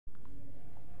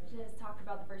talk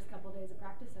about the first couple of days of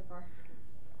practice so far.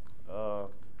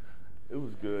 It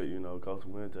was good, you know. Coach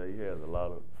Winter, he has a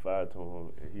lot of fire to him,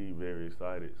 and he very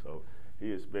excited. So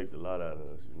he expects a lot out of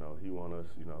us. You know, he want us,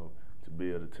 you know, to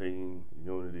build a team,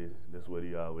 unity. That's what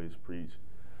he always preach.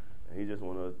 And he just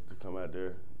want us to come out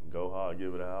there and go hard,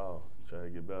 give it a all, try to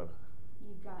get better.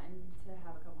 You've gotten to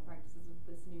have a couple practices with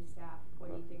this new staff.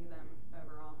 What do you think of them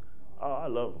overall? Oh, I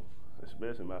love them,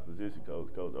 especially my position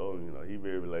coach, Coach Owen. You know, he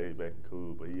very laid back and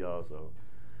cool, but he also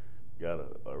got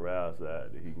a rowdy side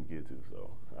that he can get to.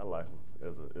 So I like him.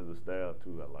 As a staff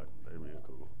too, I like them. They real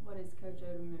cool. What has Coach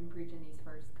Odom been preaching these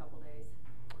first couple days?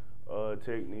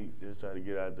 Technique. Just try to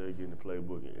get out there, get in the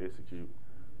playbook, and execute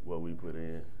what we put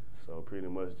in. So pretty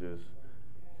much just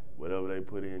whatever they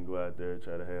put in, go out there,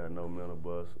 try to have no mental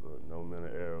bust or no mental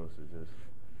errors, and just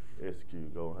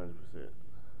execute, go 100%.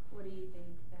 What do you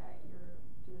think that your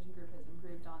position group has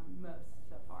improved on most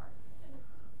so far?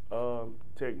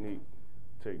 Technique.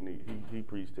 He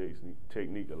preached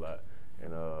technique a lot,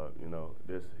 and you know,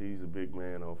 he's a big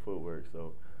man on footwork.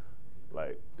 So,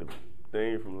 like the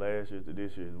thing from last year to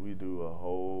this year is we do a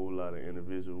whole lot of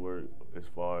individual work. As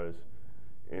far as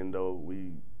endo,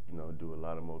 we do a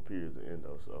lot of more periods of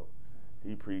endo. So,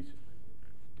 he preached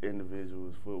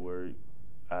individuals, footwork,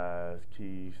 eyes,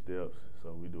 keys, steps.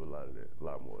 So we do a lot of that, a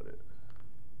lot more of that.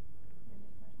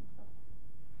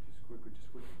 Just quickly,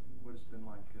 what it's been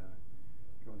like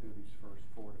going through these first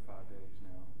 4 to 5 days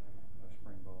now of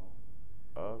spring ball?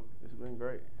 It's been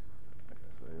great. Like I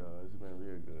say, it's been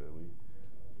real good. We,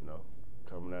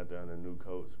 coming out there under a new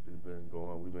coach, we've been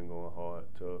going hard,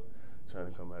 tough, trying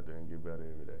to come out there and get better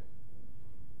every day.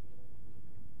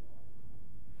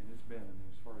 And it's been,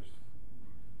 as far as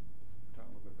talk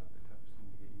a little bit about the toughest thing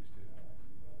to get used to.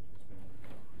 It's been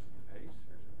the pace,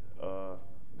 or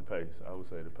is it the pace. I would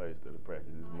say the pace of the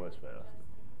practice is much faster.